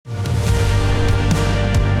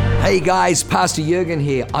Hey guys, Pastor Jurgen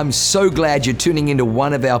here. I'm so glad you're tuning into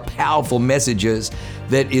one of our powerful messages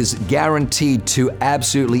that is guaranteed to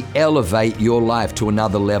absolutely elevate your life to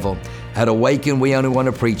another level. At Awaken, we only want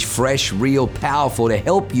to preach fresh, real, powerful to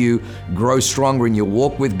help you grow stronger in your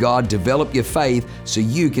walk with God, develop your faith so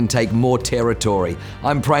you can take more territory.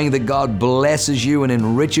 I'm praying that God blesses you and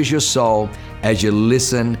enriches your soul as you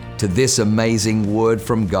listen to this amazing word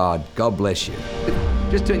from God. God bless you.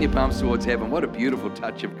 Just turn your palms towards heaven. What a beautiful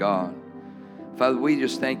touch of God. Father, we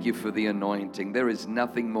just thank you for the anointing. There is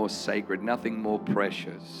nothing more sacred, nothing more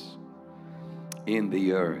precious in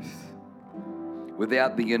the earth.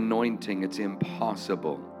 Without the anointing, it's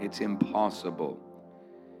impossible. It's impossible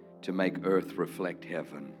to make earth reflect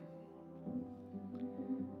heaven.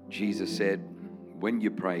 Jesus said, when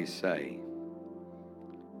you pray, say,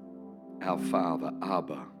 Our Father,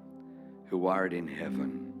 Abba, who art in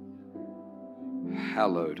heaven,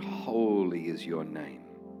 hallowed, holy is your name.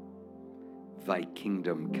 Thy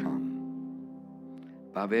kingdom come.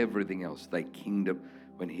 Above everything else, thy kingdom,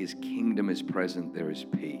 when his kingdom is present, there is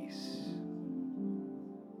peace.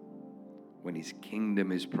 When his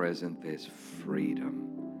kingdom is present, there's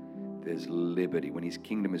freedom. There's liberty. When his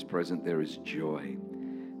kingdom is present, there is joy.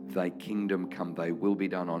 Thy kingdom come, thy will be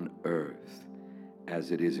done on earth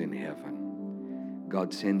as it is in heaven.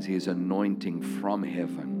 God sends his anointing from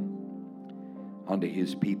heaven unto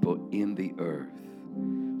his people in the earth,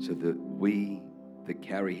 so that we that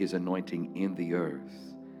carry his anointing in the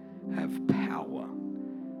earth have power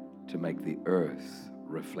to make the earth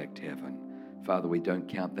reflect heaven. Father, we don't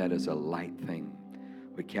count that as a light thing.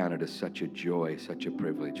 We count it as such a joy, such a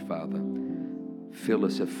privilege. Father, fill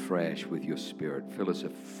us afresh with your spirit. Fill us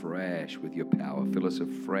afresh with your power. Fill us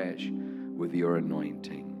afresh with your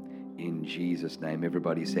anointing. In Jesus' name,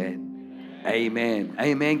 everybody said, amen.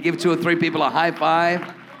 Amen. Give 2 or 3 people a high five.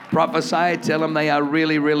 Prophesy. Tell them they are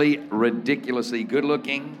really, really ridiculously good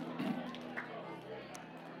looking.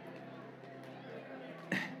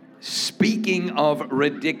 Speaking of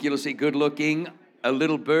ridiculously good looking, a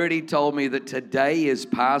little birdie told me that today is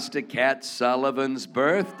Pastor Cat Sullivan's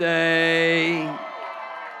birthday.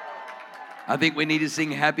 I think we need to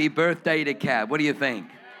sing happy birthday to Cat. What do you think?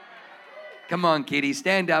 Come on, kitty,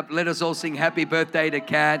 stand up. Let us all sing happy birthday to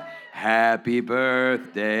Cat. Happy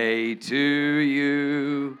birthday to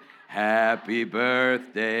you. Happy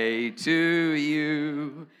birthday to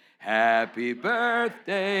you. Happy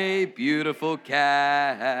birthday, beautiful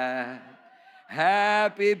cat.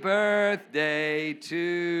 Happy birthday to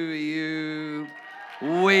you.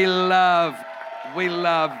 We love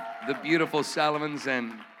the beautiful Sullivans,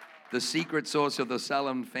 and the secret source of the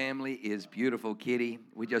Sullivan family is beautiful Kitty.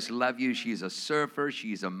 We just love you. She's a surfer.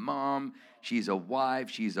 She's a mom. She's a wife.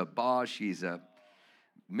 She's a boss. She's a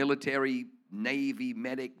military, Navy,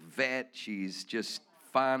 medic, vet. She's just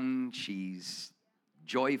fun. She's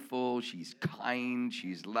joyful. She's kind.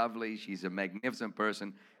 She's lovely. She's a magnificent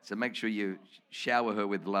person. So make sure you shower her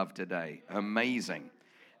with love today. Amazing.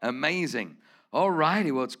 Amazing. All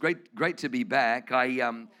righty. Well, it's great to be back.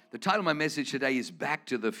 The title of my message today is Back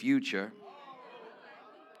to the Future,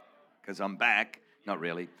 because I'm back. Not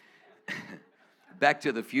really. Back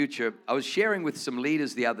to the future. I was sharing with some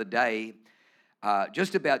leaders the other day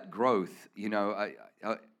just about growth. You know,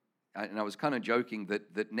 and I was kind of joking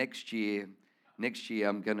that next year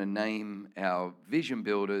I'm going to name our vision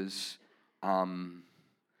builders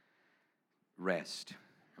Rest.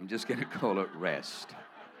 I'm just going to call it Rest.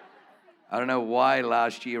 I don't know why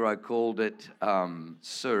last year I called it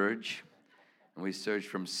Surge, and we surged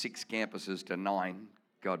from 6 campuses to 9.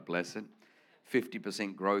 God bless it.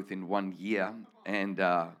 50% growth in 1 year. And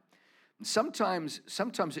sometimes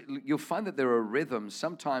you'll find that there are rhythms.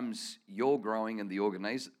 Sometimes you're growing and the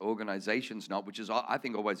organization's not, which is, I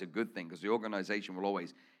think, always a good thing, because the organization will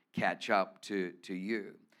always catch up to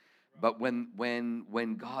you. But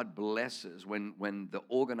when God blesses, when the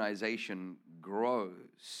organization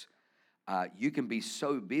grows, you can be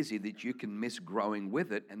so busy that you can miss growing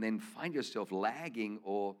with it and then find yourself lagging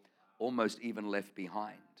or almost even left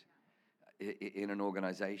behind in an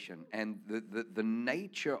organization. And the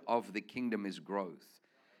nature of the kingdom is growth.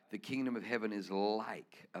 The kingdom of heaven is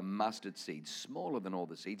like a mustard seed, smaller than all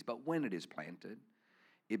the seeds, but when it is planted,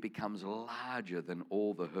 it becomes larger than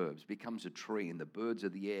all the herbs, becomes a tree, and the birds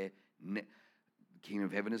of the air. The kingdom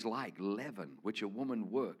of heaven is like leaven, which a woman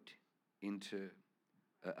worked into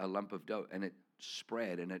a lump of dough, and it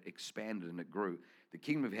spread and it expanded and it grew. The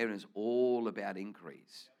kingdom of heaven is all about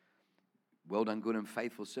increase. Well done, good and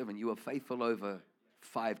faithful servant. You are faithful over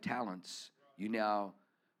 5 talents. You now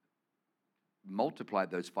multiplied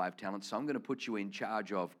those 5 talents, so I'm going to put you in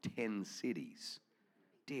charge of 10 cities.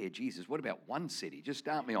 dear Jesus, what about one city? Just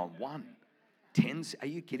start me on one. 10, are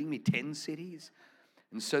you kidding me? 10 cities?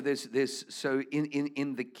 And so so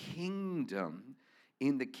in the kingdom,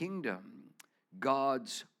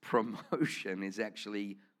 God's promotion is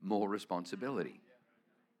actually more responsibility.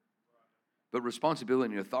 But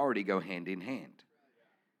responsibility and authority go hand in hand.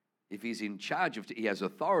 If he's in charge he has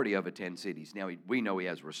authority over 10 cities. Now, we know he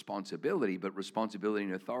has responsibility, but responsibility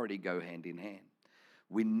and authority go hand in hand.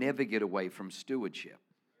 We never get away from stewardship.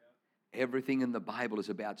 Everything in the Bible is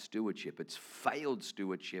about stewardship. It's failed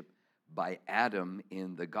stewardship by Adam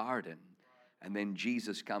in the garden. And then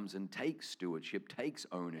Jesus comes and takes stewardship, takes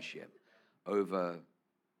ownership over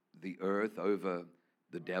the earth, over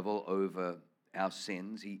the devil, over our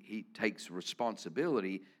sins. He takes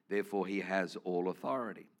responsibility, therefore he has all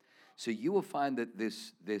authority. So you will find that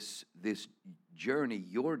this journey,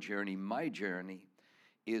 your journey, my journey,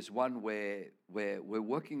 is one where we're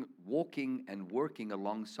walking and working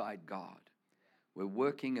alongside God. We're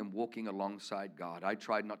working and walking alongside God. I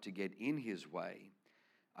tried not to get in his way.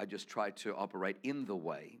 I just tried to operate in the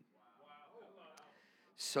way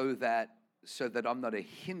so that I'm not a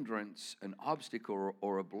hindrance, an obstacle,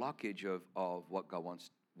 or a blockage of what God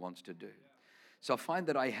wants to do. So I find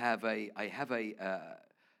that I have a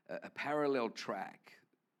parallel track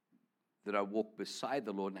that I walk beside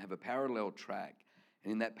the Lord and have a parallel track.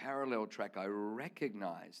 And in that parallel track, I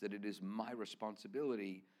recognize that it is my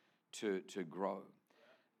responsibility to grow.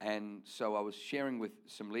 And so I was sharing with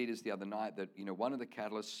some leaders the other night that, one of the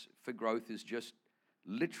catalysts for growth is just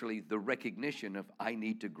literally the recognition of I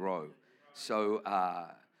need to grow. So,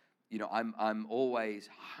 I'm always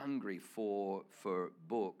hungry for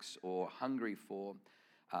books or hungry for,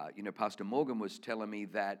 Pastor Morgan was telling me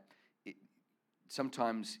that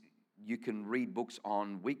sometimes you can read books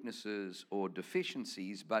on weaknesses or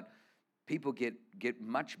deficiencies, but people get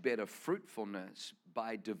much better fruitfulness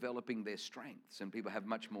by developing their strengths, and people have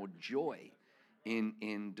much more joy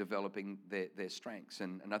in developing their strengths.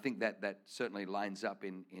 And I think that certainly lines up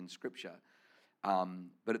in Scripture.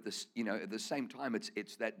 But at the same time,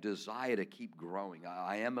 it's that desire to keep growing.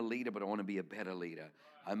 I am a leader, but I want to be a better leader.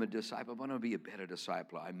 I'm a disciple, I want to be a better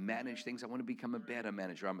discipler. I manage things, I want to become a better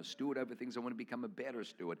manager. I'm a steward over things, I want to become a better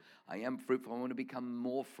steward. I am fruitful, I want to become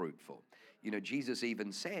more fruitful. Jesus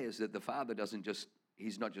even says that the Father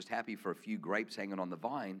he's not just happy for a few grapes hanging on the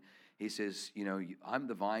vine. He says, I'm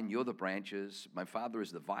the vine, you're the branches. My Father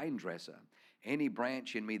is the vine dresser. Any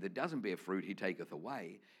branch in me that doesn't bear fruit, he taketh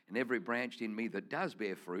away. And every branch in me that does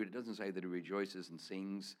bear fruit, it doesn't say that he rejoices and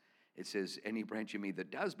sings. It says, any branch in me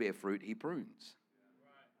that does bear fruit, he prunes.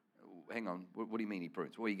 Hang on, what do you mean he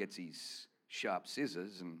prunes? Well, he gets these sharp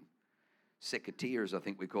scissors and secateurs, I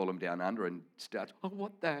think we call them down under, and starts,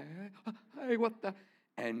 what the?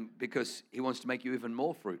 And because he wants to make you even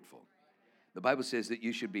more fruitful. The Bible says that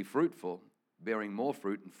you should be fruitful, bearing more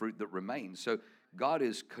fruit and fruit that remains. So God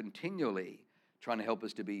is continually trying to help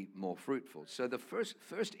us to be more fruitful. So the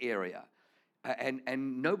first area,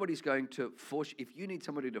 and nobody's going to force, if you need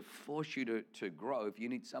somebody to force you to grow, if you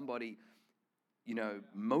need somebody,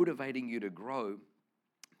 motivating you to grow,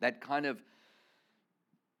 that kind of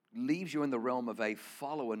leaves you in the realm of a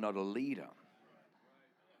follower, not a leader.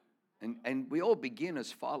 And we all begin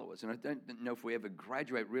as followers, and I don't know if we ever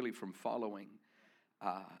graduate really from following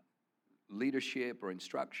leadership or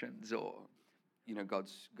instructions or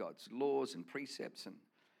God's laws and precepts,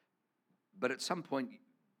 but at some point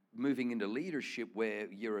moving into leadership where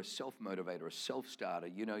you're a self-motivator, a self-starter,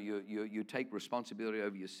 you take responsibility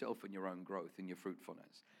over yourself and your own growth and your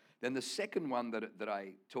fruitfulness. Then the second one that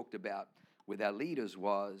I talked about with our leaders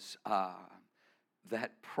was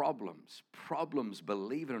that problems,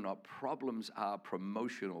 believe it or not, problems are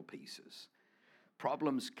promotional pieces.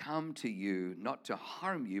 Problems come to you not to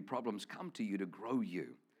harm you, problems come to you to grow you.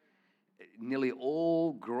 Nearly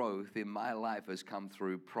all growth in my life has come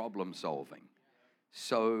through problem solving.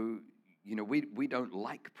 So, we don't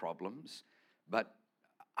like problems, but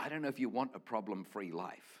I don't know if you want a problem-free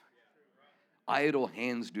life. Idle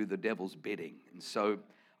hands do the devil's bidding. And so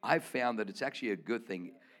I've found that it's actually a good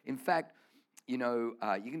thing. In fact, you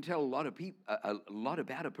can tell a lot of people, a lot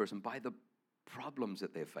about a person by the problems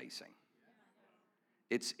that they're facing.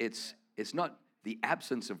 It's not the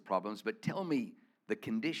absence of problems, but tell me the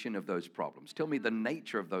condition of those problems. Tell me the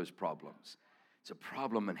nature of those problems. It's a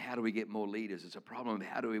problem, and how do we get more leaders? It's a problem of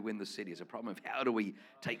how do we win the city? It's a problem of how do we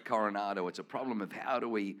take Coronado? It's a problem of how do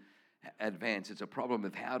we advance? It's a problem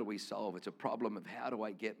of how do we solve? It's a problem of how do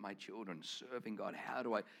I get my children serving God? How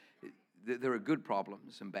do I... There are good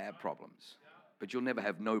problems and bad problems, but you'll never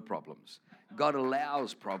have no problems. God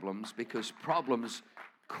allows problems because problems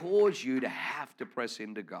cause you to have to press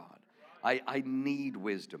into God. I need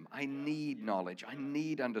wisdom. I need knowledge. I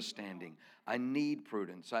need understanding. I need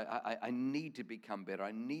prudence. I need to become better.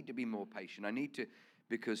 I need to be more patient. I need to,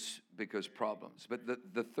 because problems. But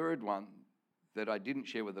the third one that I didn't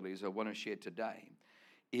share with the leaders, I want to share today,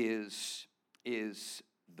 is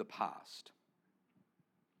the past.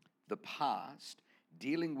 The past,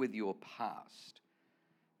 dealing with your past.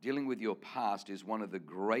 Dealing with your past is one of the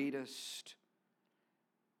greatest.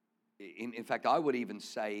 In fact, I would even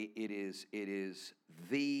say it is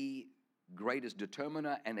the greatest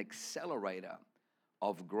determiner and accelerator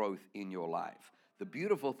of growth in your life. The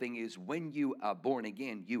beautiful thing is when you are born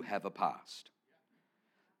again, you have a past.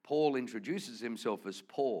 Paul introduces himself as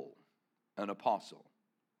Paul, an apostle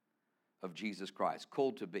of Jesus Christ,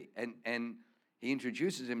 called to be. And he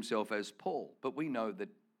introduces himself as Paul, but we know that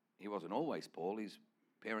he wasn't always Paul. His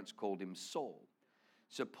parents called him Saul.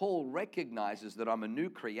 So Paul recognizes that I'm a new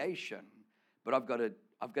creation, but I've got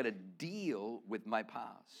to deal with my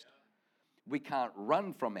past. We can't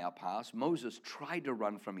run from our past. Moses tried to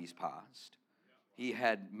run from his past. He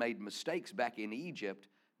had made mistakes back in Egypt,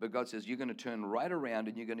 but God says, you're going to turn right around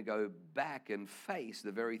and you're going to go back and face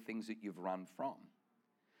the very things that you've run from.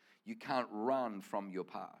 You can't run from your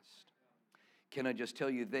past. Can I just tell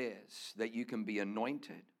you this, that you can be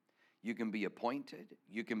anointed, you can be appointed,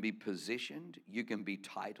 you can be positioned, you can be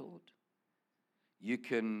titled, you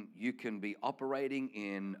can be operating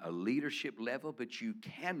in a leadership level, but you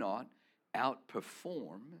cannot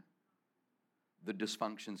outperform the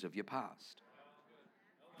dysfunctions of your past.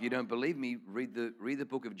 If you don't believe me, read the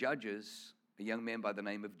book of Judges, a young man by the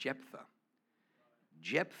name of Jephthah.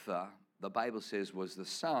 Jephthah, the Bible says, was the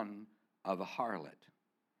son of a harlot.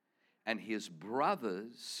 And his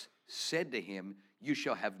brothers said to him, you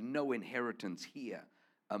shall have no inheritance here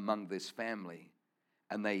among this family.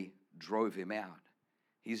 And they drove him out.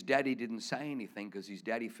 His daddy didn't say anything because his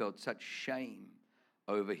daddy felt such shame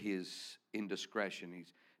over his indiscretion.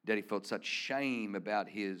 His daddy felt such shame about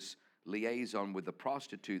his liaison with the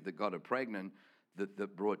prostitute that got her pregnant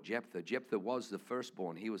that brought Jephthah. Jephthah was the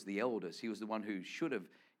firstborn. He was the eldest. He was the one who should have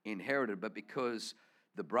inherited. But because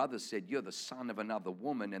the brothers said, you're the son of another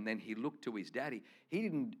woman, and then he looked to his daddy, he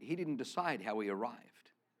didn't decide how he arrived.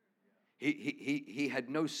 He had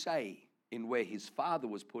no say in where his father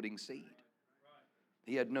was putting seed.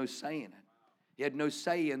 He had no say in it. He had no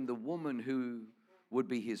say in the woman who would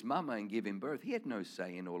be his mama and give him birth. He had no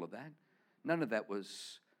say in all of that. None of that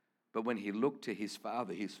was. But when he looked to his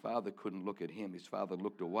father couldn't look at him. His father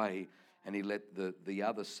looked away, and he let the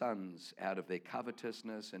other sons, out of their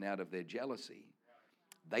covetousness and out of their jealousy,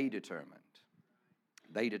 they determined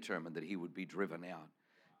that he would be driven out.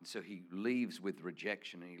 And so he leaves with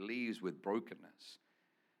rejection, and he leaves with brokenness.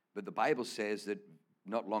 But the Bible says that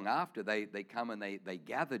not long after, they come and they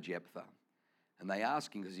gather Jephthah, and they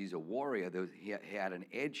ask him, because he's a warrior, he had an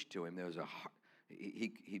edge to him.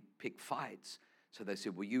 He picked fights. So they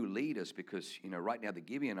said, will you lead us? Because, right now the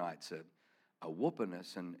Gibeonites are whooping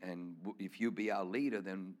us, and if you be our leader,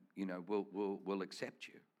 then, we'll accept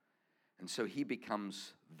you. And so he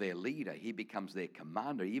becomes their leader. He becomes their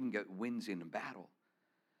commander. He even wins in a battle.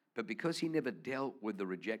 But because he never dealt with the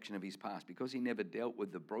rejection of his past, because he never dealt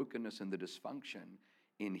with the brokenness and the dysfunction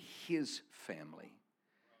in his family,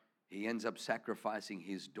 he ends up sacrificing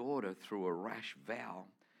his daughter through a rash vow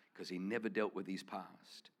because he never dealt with his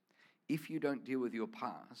past. If you don't deal with your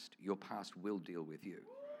past will deal with you.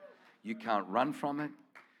 You can't run from it.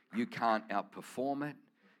 You can't outperform it.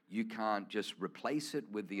 You can't just replace it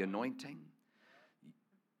with the anointing.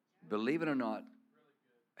 Believe it or not,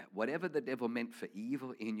 whatever the devil meant for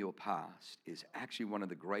evil in your past is actually one of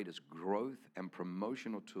the greatest growth and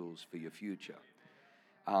promotional tools for your future.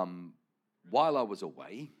 While I was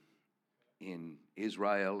away in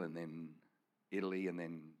Israel and then Italy and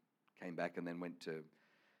then came back and then went to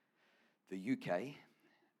the UK,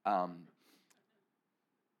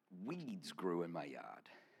 weeds grew in my yard.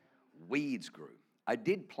 Weeds grew. I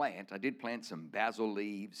did plant some basil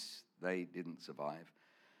leaves. They didn't survive.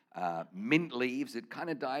 Mint leaves, it kind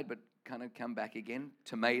of died, but kind of come back again.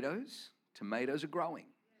 Tomatoes are growing.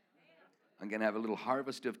 I'm going to have a little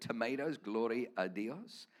harvest of tomatoes, gloria a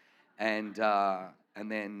Dios. And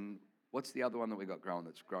then, what's the other one that we got growing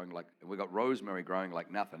that's growing like, we got rosemary growing like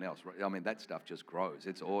nothing else. I mean, that stuff just grows.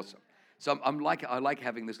 It's awesome. So I like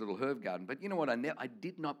having this little herb garden. But you know what? I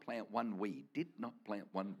did not plant one weed.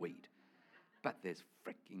 But there's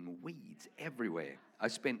freaking weeds everywhere. I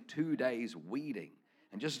spent 2 days weeding.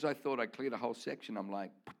 And just as I thought I cleared a whole section, I'm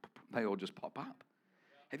like, they all just pop up.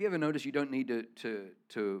 Have you ever noticed you don't need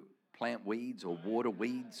to plant weeds or water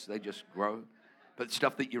weeds? They just grow. But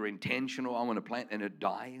stuff that you're intentional, I want to plant, and it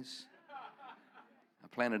dies.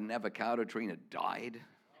 planted an avocado tree and it died.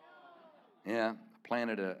 Yeah,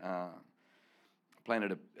 planted a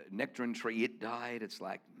nectarine tree, it died. It's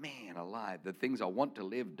like, man alive, the things I want to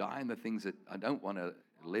live die, and the things that I don't want to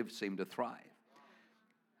live seem to thrive.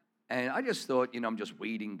 And I just thought, I'm just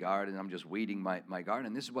weeding garden, I'm just weeding my garden.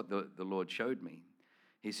 And this is what the Lord showed me.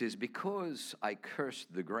 He says, because I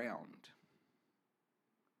cursed the ground,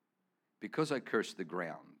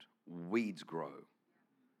 weeds grow.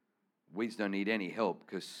 Weeds don't need any help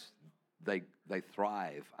because they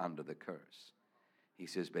thrive under the curse. He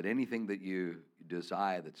says, but anything that you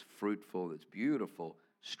desire that's fruitful, that's beautiful,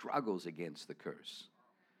 struggles against the curse.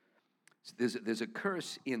 So there's a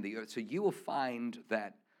curse in the earth. So you will find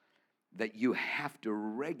that you have to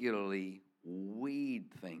regularly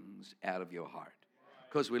weed things out of your heart.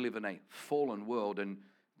 Because we live in a fallen world, and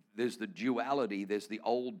there's the duality, there's the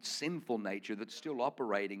old sinful nature that's still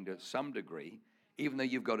operating to some degree. Even though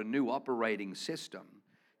you've got a new operating system,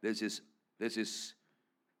 there's this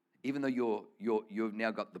even though you've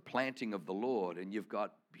now got the planting of the Lord and you've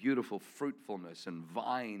got beautiful fruitfulness and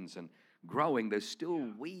vines and growing, there's still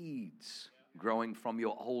weeds growing from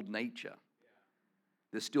your old nature.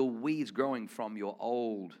 There's still weeds growing from your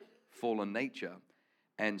old fallen nature.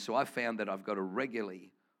 And so I found that I've got to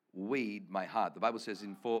regularly weed my heart. The Bible says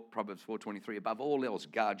in Proverbs 4:23, above all else,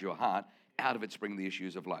 guard your heart. Out of it spring the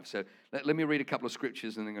issues of life. So let me read a couple of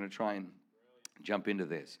scriptures, and I'm going to try and jump into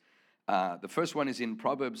this. The first one is in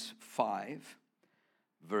Proverbs 5,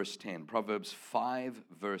 verse 10. Proverbs 5,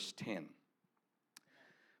 verse 10.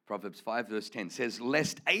 Proverbs 5, verse 10 says,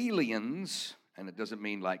 lest aliens, and it doesn't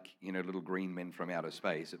mean like, little green men from outer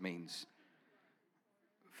space. It means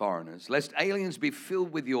foreigners. Lest aliens be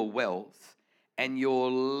filled with your wealth, and your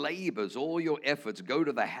labors, all your efforts go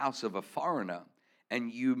to the house of a foreigner,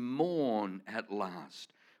 and you mourn at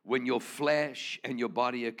last when your flesh and your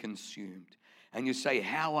body are consumed. And you say,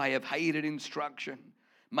 how I have hated instruction.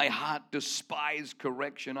 My heart despised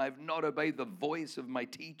correction. I have not obeyed the voice of my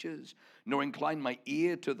teachers, nor inclined my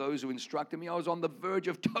ear to those who instructed me. I was on the verge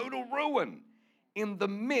of total ruin in the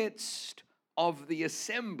midst of the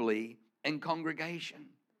assembly and congregation.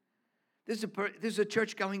 This is a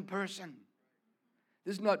church-going person.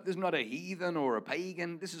 This is not a heathen or a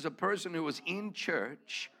pagan. This is a person who was in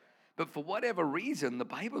church, but for whatever reason, the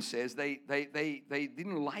Bible says they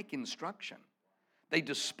didn't like instruction. They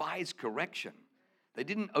despised correction. They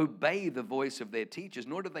didn't obey the voice of their teachers,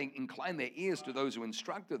 nor did they incline their ears to those who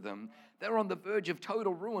instructed them. They were on the verge of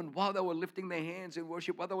total ruin while they were lifting their hands in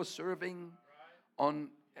worship, while they were serving in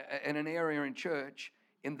an area in church.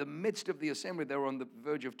 In the midst of the assembly, they were on the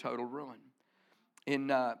verge of total ruin. In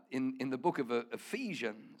the book of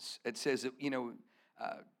Ephesians, it says that,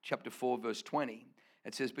 chapter 4, verse 20,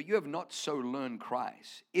 it says, but you have not so learned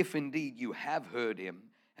Christ, if indeed you have heard him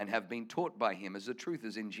and have been taught by him, as the truth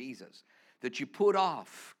is in Jesus, that you put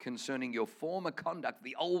off concerning your former conduct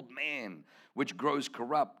the old man, which grows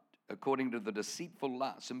corrupt according to the deceitful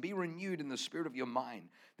lusts, and be renewed in the spirit of your mind,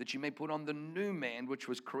 that you may put on the new man, which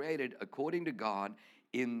was created according to God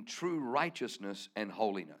in true righteousness and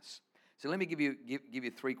holiness. So let me give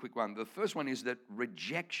you three quick ones. The first one is that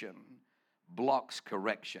rejection blocks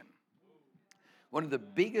correction. One of the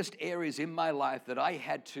biggest areas in my life that I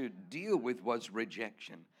had to deal with was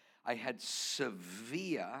rejection. I had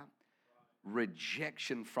severe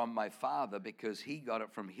rejection from my father because he got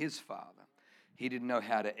it from his father. He didn't know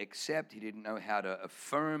how to accept. He didn't know how to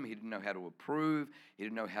affirm. He didn't know how to approve. He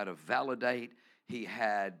didn't know how to validate. He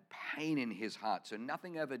had pain in his heart. So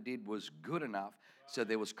nothing I ever did was good enough. So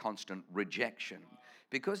there was constant rejection.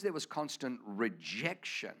 Because there was constant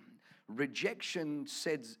rejection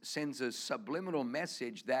sends a subliminal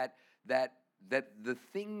message that the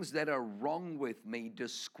things that are wrong with me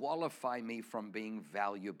disqualify me from being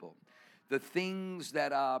valuable. The things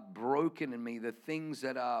that are broken in me, the things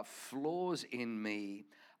that are flaws in me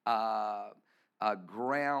are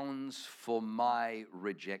grounds for my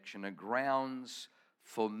rejection, are grounds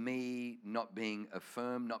for me not being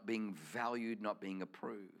affirmed, not being valued, not being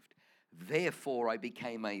approved. Therefore, I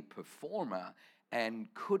became a performer and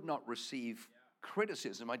could not receive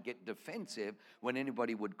criticism. I'd get defensive when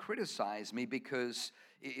anybody would criticize me, because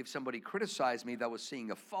if somebody criticized me, they were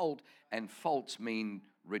seeing a fault, and faults mean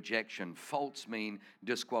rejection. Faults mean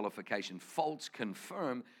disqualification. Faults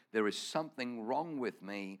confirm there is something wrong with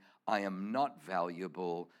me. I am not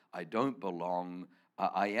valuable. I don't belong.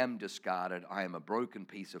 I am discarded. I am a broken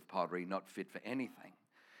piece of pottery, not fit for anything.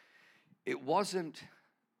 It wasn't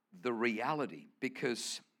the reality,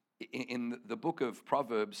 because in the book of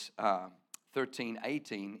Proverbs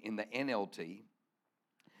 13:18 in the NLT,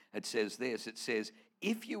 it says this. It says,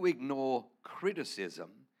 if you ignore criticism,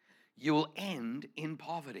 you will end in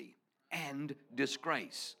poverty and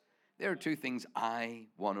disgrace. There are two things I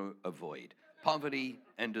want to avoid: poverty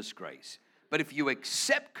and disgrace. But if you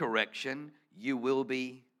accept correction, you will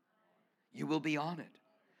be honored.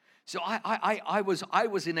 So I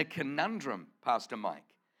was in a conundrum, Pastor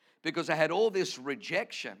Mike, because I had all this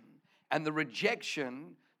rejection, and the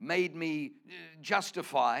rejection made me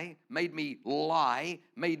justify, made me lie,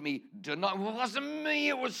 made me deny. Well, it wasn't me,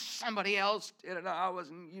 it was somebody else. I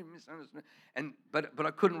wasn't, you misunderstood. But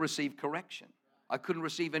I couldn't receive correction. I couldn't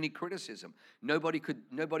receive any criticism. Nobody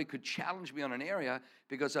could challenge me on an area,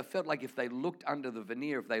 because I felt like if they looked under the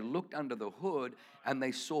veneer, if they looked under the hood and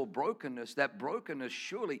they saw brokenness, that brokenness,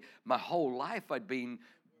 surely my whole life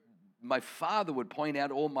my father would point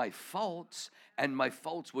out all my faults, and my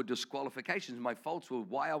faults were disqualifications. My faults were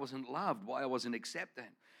why I wasn't loved, why I wasn't accepted.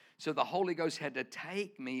 So the Holy Ghost had to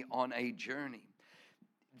take me on a journey.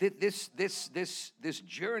 This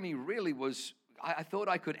journey really was, I thought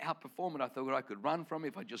I could outperform it. I thought I could run from it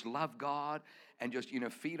if I just love God and just,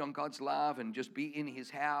 feed on God's love and just be in His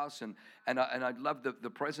house. And I loved the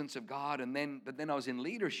presence of God. But then I was in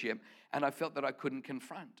leadership, and I felt that I couldn't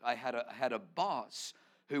confront. I had a boss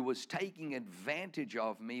who was taking advantage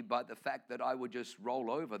of me by the fact that I would just roll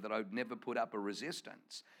over, that I would never put up a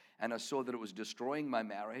resistance. And I saw that it was destroying my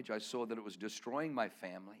marriage. I saw that it was destroying my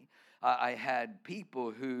family. I had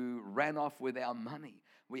people who ran off with our money.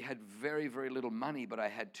 We had very, very little money, but I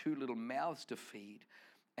had too little mouths to feed.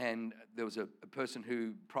 And there was a person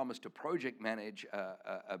who promised to project manage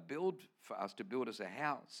a build for us, to build us a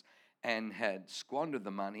house, and had squandered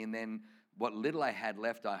the money. And then what little I had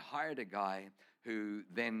left, I hired a guy who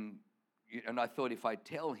then, and I thought, if I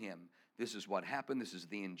tell him this is what happened, this is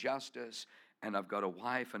the injustice, and I've got a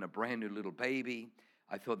wife and a brand new little baby,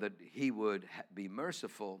 I thought that he would be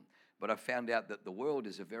merciful. But I found out that the world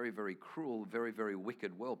is a very, very cruel, very, very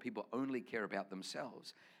wicked world. People only care about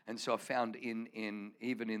themselves. And so I found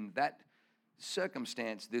even in that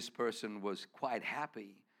circumstance, this person was quite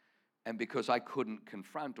happy. And because I couldn't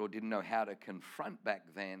confront, or didn't know how to confront back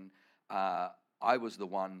then, I was the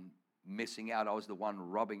one missing out. I was the one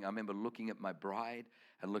robbing. I remember looking at my bride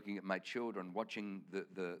and looking at my children, watching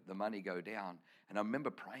the money go down. And I remember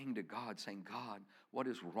praying to God, saying, God, what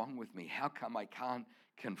is wrong with me? How come I can't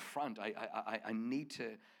confront? I need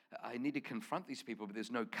to confront these people, but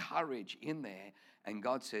there's no courage in there. And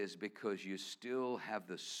God says, because you still have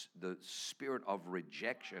the spirit of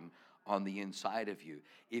rejection on the inside of you.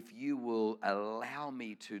 If you will allow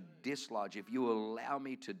me to dislodge, if you will allow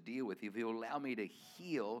me to deal with, if you will allow me to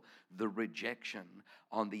heal the rejection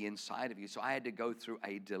on the inside of you. So I had to go through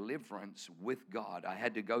a deliverance with God. I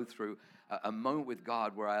had to go through a moment with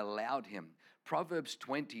God where I allowed Him. Proverbs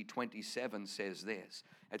 20:27 says this.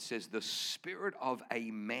 It says, the spirit of a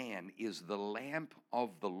man is the lamp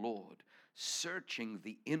of the Lord, searching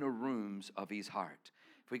the inner rooms of his heart.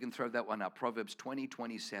 We can throw that one up. Proverbs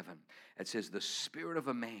 20:27. It says, the spirit of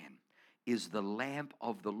a man is the lamp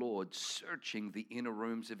of the Lord, searching the inner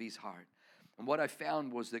rooms of his heart. And what I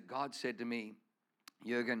found was that God said to me,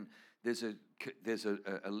 Jurgen, there's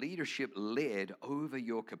a leadership led over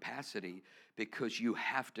your capacity, because you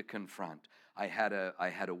have to confront. I had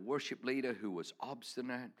a worship leader who was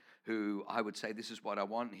obstinate, who I would say, this is what I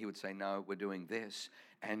want, and he would say, no, we're doing this.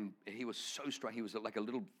 And he was so strong. He was like a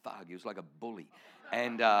little thug. He was like a bully.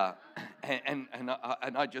 And I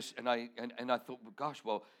thought, well, gosh,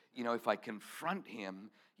 well, if I confront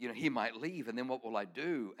him, he might leave, and then what will I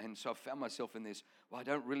do? And so I found myself in this, well, I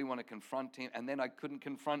don't really want to confront him. And then I couldn't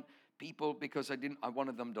confront people because I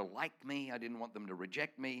wanted them to like me. I didn't want them to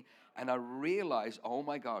reject me. And I realized, oh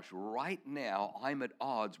my gosh, right now I'm at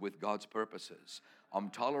odds with God's purposes. I'm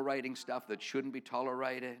tolerating stuff that shouldn't be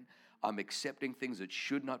tolerated. I'm accepting things that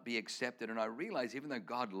should not be accepted. And I realize, even though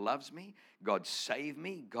God loves me, God saved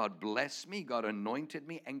me, God blessed me, God anointed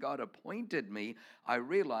me, and God appointed me, I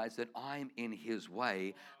realize that I'm in His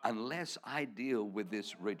way unless I deal with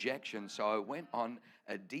this rejection. So I went on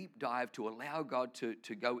a deep dive to allow God to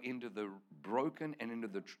go into the broken and into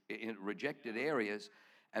the rejected areas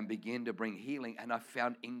and begin to bring healing. And I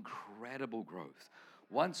found incredible growth.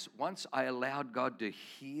 Once I allowed God to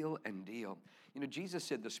heal and deal. Jesus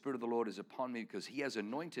said, the Spirit of the Lord is upon me because He has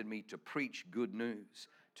anointed me to preach good news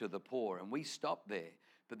to the poor. And we stop there.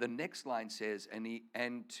 But the next line says,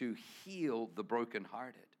 and to heal the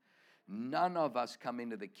brokenhearted. None of us come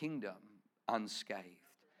into the kingdom unscathed.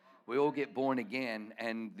 We all get born again,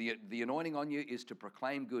 and the anointing on you is to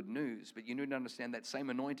proclaim good news. But you need to understand that same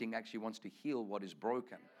anointing actually wants to heal what is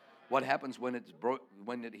broken. What happens when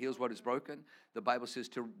it heals what is broken? The Bible says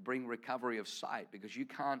to bring recovery of sight, because you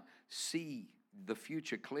can't see the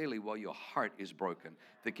future clearly while your heart is broken.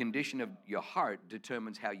 The condition of your heart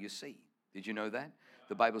determines how you see. Did you know that?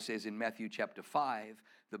 The Bible says in Matthew chapter 5,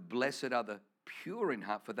 the blessed are the pure in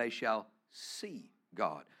heart, for they shall see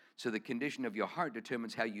God. So the condition of your heart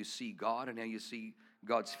determines how you see God and how you see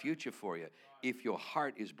God's future for you. If your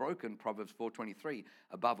heart is broken, Proverbs 4:23,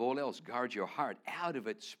 above all else, guard your heart. Out of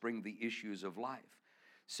it spring the issues of life.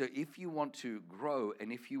 So if you want to grow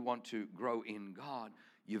and if you want to grow in God,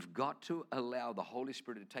 you've got to allow the Holy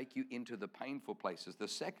Spirit to take you into the painful places. The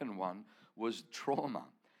second one was trauma.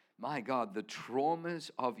 My God, the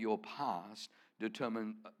traumas of your past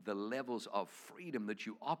determine the levels of freedom that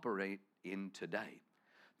you operate in today.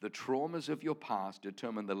 The traumas of your past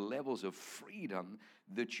determine the levels of freedom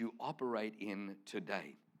that you operate in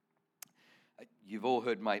today. You've all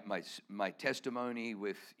heard my testimony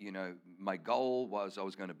with, my goal was I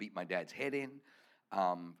was going to beat my dad's head in.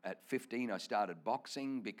 At 15, I started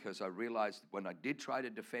boxing because I realized when I did try to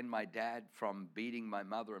defend my dad from beating my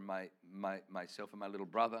mother and myself and my little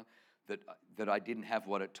brother, that I didn't have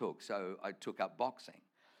what it took. So I took up boxing.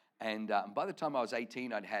 And by the time I was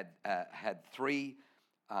 18, I'd had 3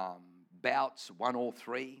 bouts, won all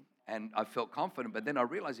 3, and I felt confident. But then I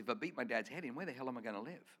realized if I beat my dad's head in, where the hell am I going to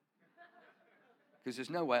live? Because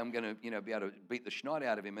there's no way I'm going to, be able to beat the schneid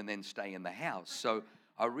out of him and then stay in the house. So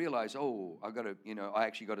I realized, I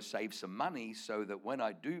actually got to save some money so that when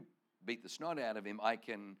I do beat the snot out of him, I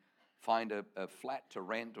can find a flat to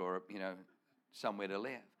rent or, somewhere to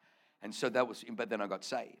live. And so but then I got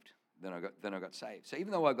saved. Then I got saved. So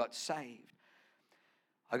even though I got saved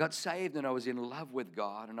and I was in love with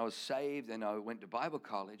God and I was saved and I went to Bible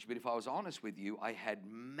college. But if I was honest with you, I had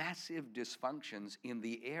massive dysfunctions in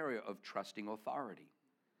the area of trusting authority.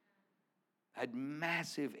 I had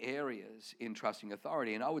massive areas in trusting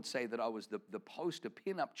authority. And I would say that I was the poster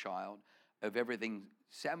pin-up child of everything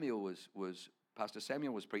Pastor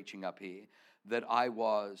Samuel was preaching up here, that I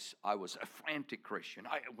was a frantic Christian.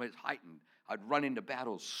 I was heightened. I'd run into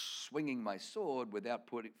battles swinging my sword without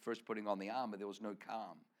first putting on the armor. There was no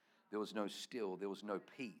calm. There was no still. There was no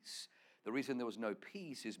peace. The reason there was no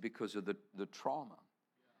peace is because of the trauma,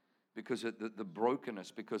 because of the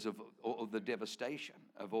brokenness, because of the devastation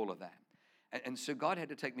of all of that. And so God had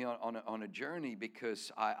to take me on a journey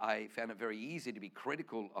because I found it very easy to be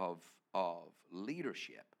critical of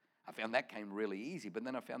leadership. I found that came really easy, but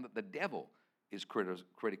then I found that the devil is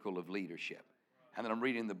critical of leadership. And then I'm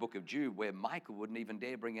reading the book of Jude where Michael wouldn't even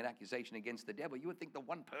dare bring an accusation against the devil. You would think the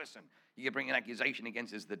one person you could bring an accusation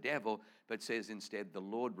against is the devil, but says instead, the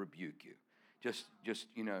Lord rebuke you. Just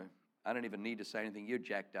I don't even need to say anything. You're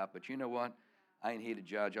jacked up, but you know what? I ain't here to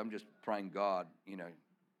judge. I'm just praying God,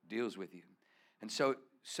 deals with you. And so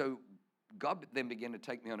God then began to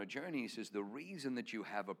take me on a journey. He says, the reason that you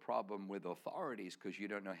have a problem with authority is because you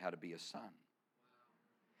don't know how to be a son.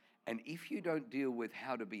 And if you don't deal with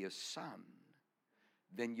how to be a son,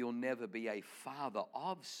 then you'll never be a father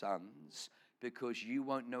of sons because you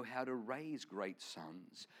won't know how to raise great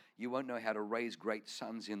sons. You won't know how to raise great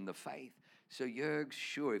sons in the faith. So Jurg,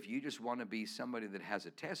 sure, if you just want to be somebody that has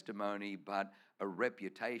a testimony but a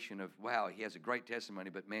reputation of, wow, he has a great testimony,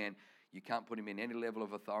 but man, you can't put him in any level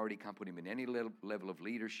of authority, can't put him in any level of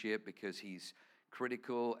leadership because he's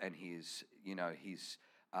critical and he's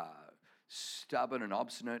stubborn and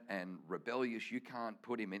obstinate and rebellious. You can't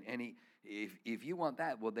put him in any. If you want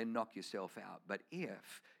that, well, then knock yourself out. But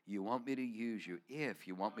if you want me to use you, if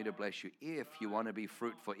you want me to bless you, if you want to be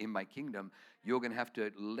fruitful in my kingdom, you're going to have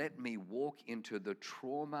to let me walk into the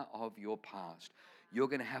trauma of your past. You're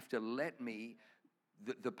going to have to let me.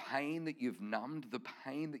 The pain that you've numbed, the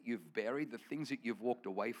pain that you've buried, the things that you've walked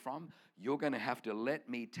away from, you're going to have to let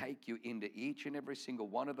me take you into each and every single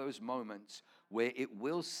one of those moments where it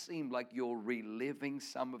will seem like you're reliving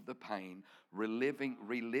some of the pain,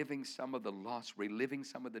 reliving some of the loss, reliving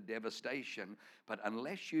some of the devastation. But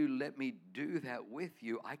unless you let me do that with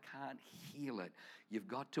you, I can't heal it. You've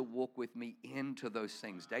got to walk with me into those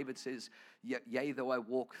things. David says, yea, though I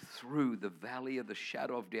walk through the valley of the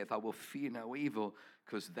shadow of death, I will fear no evil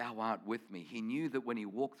because thou art with me. He knew that when he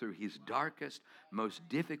walked through his darkest, most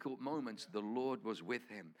difficult moments, the Lord was with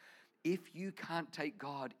him. If you can't take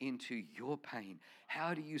God into your pain,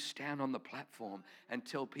 how do you stand on the platform and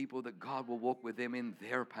tell people that God will walk with them in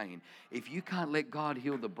their pain? If you can't let God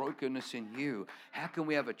heal the brokenness in you, how can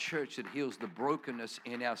we have a church that heals the brokenness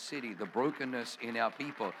in our city, the brokenness in our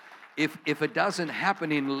people? If it doesn't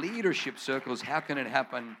happen in leadership circles, how can it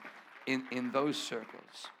happen in those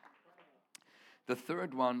circles? The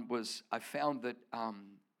third one was I found that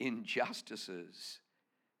injustices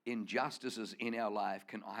in our life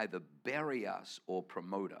can either bury us or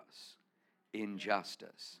promote us.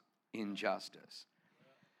 Injustice. injustice.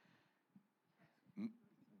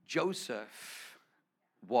 Joseph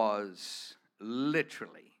was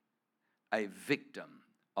literally a victim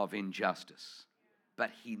of injustice,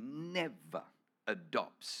 but he never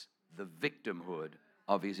adopts the victimhood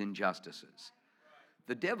of his injustices.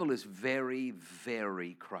 The devil is very,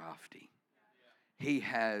 very crafty. He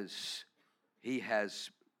has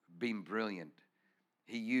been brilliant.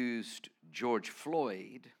 He used George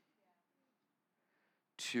Floyd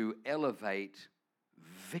to elevate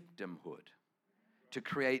victimhood, to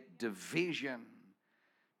create division,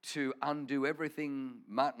 to undo everything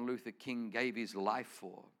Martin Luther King gave his life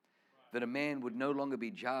for, that a man would no longer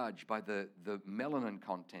be judged by the melanin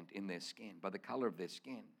content in their skin, by the color of their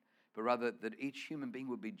skin, but rather that each human being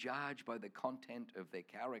would be judged by the content of their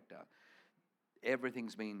character.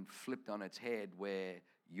 Everything's been flipped on its head where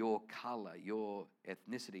your color, your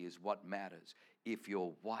ethnicity is what matters. If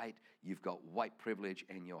you're white, you've got white privilege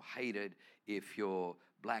and you're hated. If you're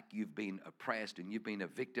black, you've been oppressed and you've been a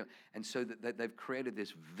victim. And so that they've created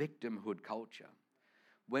this victimhood culture.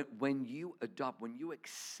 When you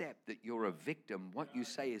accept that you're a victim, what you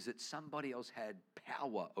say is that somebody else had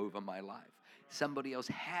power over my life. Somebody else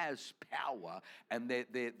has power and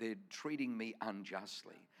they're treating me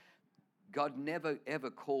unjustly. God never ever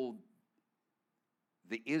called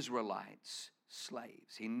the Israelites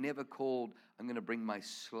slaves. He never called, I'm going to bring my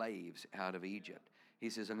slaves out of Egypt. He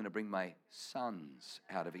says, I'm going to bring my sons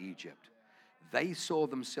out of Egypt. They saw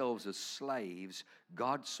themselves as slaves.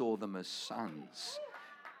 God saw them as sons.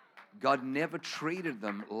 God never treated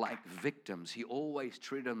them like victims. He always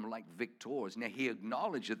treated them like victors. Now, he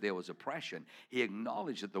acknowledged that there was oppression. He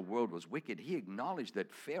acknowledged that the world was wicked. He acknowledged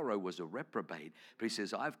that Pharaoh was a reprobate. But he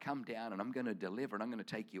says, I've come down and I'm going to deliver and I'm going to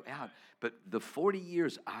take you out. But the 40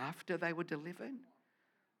 years after they were delivered,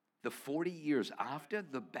 the 40 years after,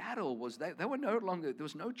 the battle was, they were no longer, there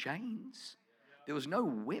was no chains. There was no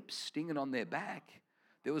whips stinging on their back.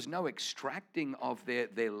 There was no extracting of their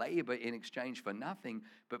labor in exchange for nothing.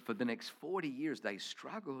 But for the next 40 years, they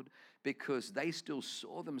struggled because they still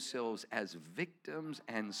saw themselves as victims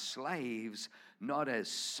and slaves, not as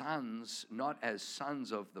sons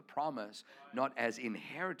of the promise, not as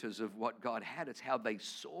inheritors of what God had. It's how they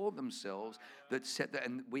saw themselves that set that.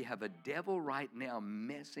 And we have a devil right now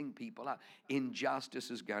messing people up.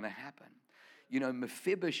 Injustice is going to happen. You know,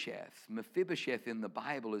 Mephibosheth in the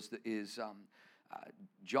Bible is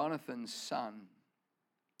Jonathan's son,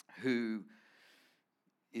 who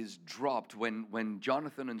is dropped when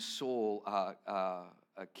Jonathan and Saul are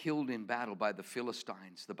killed in battle by the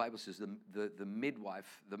Philistines. The Bible says the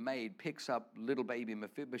midwife, the maid, picks up little baby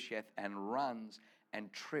Mephibosheth and runs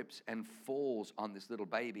and trips and falls on this little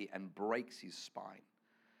baby and breaks his spine.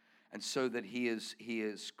 And so that he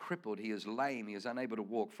is crippled, he is lame, he is unable to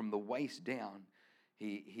walk from the waist down.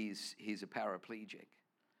 He's a paraplegic.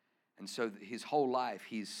 And so his whole life,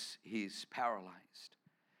 he's paralyzed.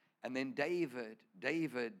 And then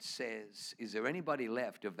David says, is there anybody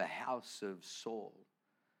left of the house of Saul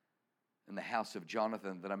and the house of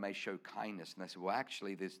Jonathan that I may show kindness? And they said, well,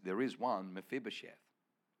 actually, there is one, Mephibosheth.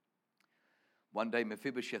 One day,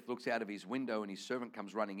 Mephibosheth looks out of his window and his servant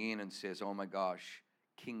comes running in and says, oh my gosh,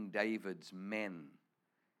 King David's men,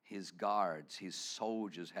 his guards, his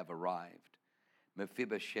soldiers have arrived.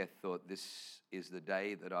 Mephibosheth thought, this is the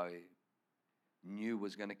day that I knew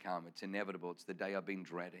was going to come. It's inevitable. It's the day I've been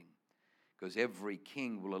dreading. Because every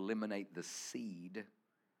king will eliminate the seed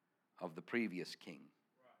of the previous king.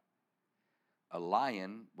 A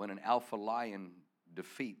lion, when an alpha lion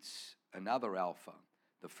defeats another alpha,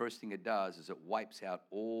 the first thing it does is it wipes out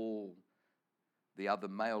all the other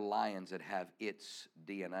male lions that have its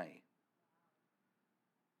DNA.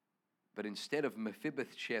 But instead of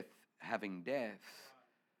Mephibosheth having death,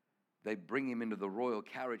 they bring him into the royal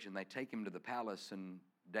carriage and they take him to the palace, and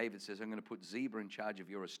David says, I'm going to put Ziba in charge of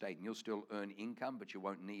your estate, and you'll still earn income, but you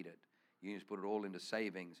won't need it. You just put it all into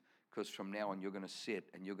savings, because from now on you're going to sit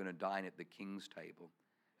and you're going to dine at the king's table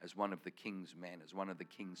as one of the king's men, as one of the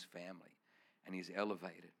king's family. And he's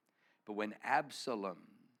elevated. But when Absalom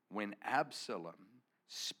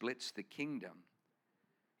splits the kingdom,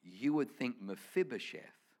 you would think Mephibosheth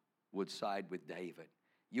would side with David.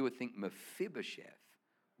 You would think Mephibosheth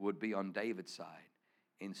would be on David's side.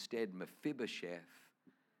 Instead, Mephibosheth,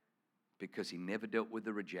 because he never dealt with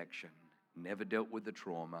the rejection, never dealt with the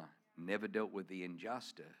trauma, never dealt with the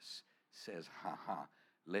injustice, says,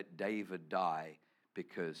 let David die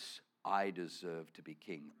because I deserve to be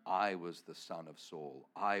king. I was the son of Saul.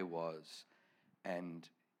 And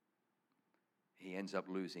he ends up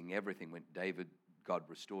losing everything when God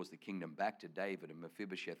restores the kingdom back to David, and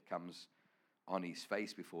Mephibosheth comes on his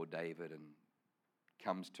face before David and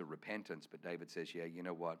comes to repentance. But David says, yeah, you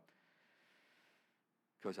know what?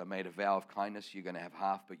 Because I made a vow of kindness, you're going to have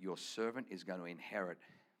half, but your servant is going to inherit.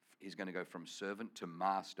 He's going to go from servant to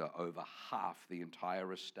master over half the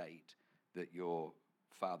entire estate that your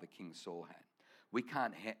father, King Saul, had. We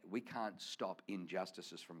can't stop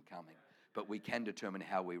injustices from coming, but we can determine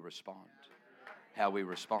how we respond. How we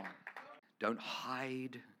respond. Don't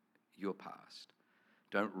hide your past.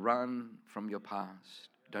 Don't run from your past.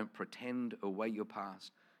 Don't pretend away your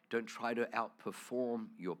past. Don't try to outperform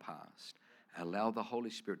your past. Allow the Holy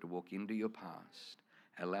Spirit to walk into your past.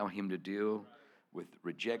 Allow Him to deal with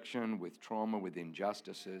rejection, with trauma, with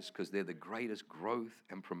injustices, because they're the greatest growth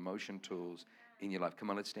and promotion tools in your life. Come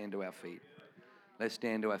on, let's stand to our feet. Let's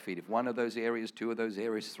stand to our feet. If one of those areas, two of those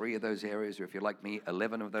areas, three of those areas, or if you're like me,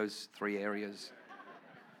 11 of those 3 areas,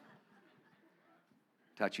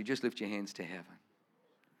 touch you, just lift your hands to heaven.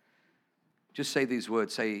 Just say these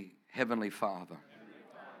words. Say, Heavenly Father,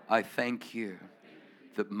 I thank you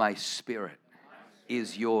that my spirit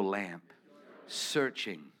is your lamp,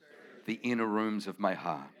 searching the inner rooms of my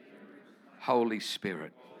heart. Holy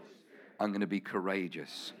Spirit, I'm going to be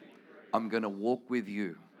courageous. I'm going to walk with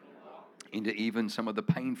you into even some of the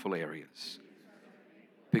painful areas,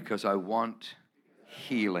 because I want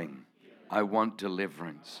healing. I want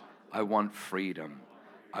deliverance. I want freedom.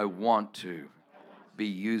 I want to be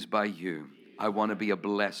used by you. I want to be a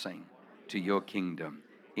blessing to your kingdom.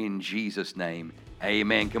 In Jesus' name,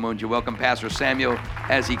 amen. Come on, you welcome Pastor Samuel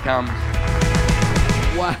as he comes.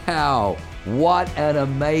 Wow, what an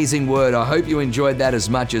amazing word. I hope you enjoyed that as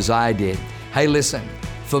much as I did. Hey, listen,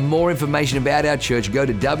 for more information about our church, go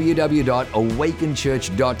to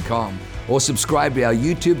www.awakenchurch.com or subscribe to our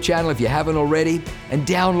YouTube channel if you haven't already, and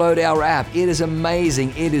download our app. It is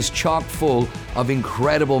amazing. It is chock full of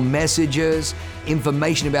incredible messages,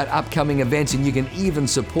 information about upcoming events, and you can even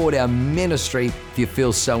support our ministry if you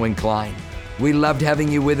feel so inclined. We loved having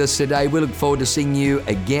you with us today. We look forward to seeing you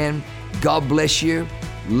again. God bless you.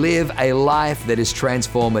 Live a life that is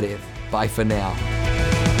transformative. Bye for now.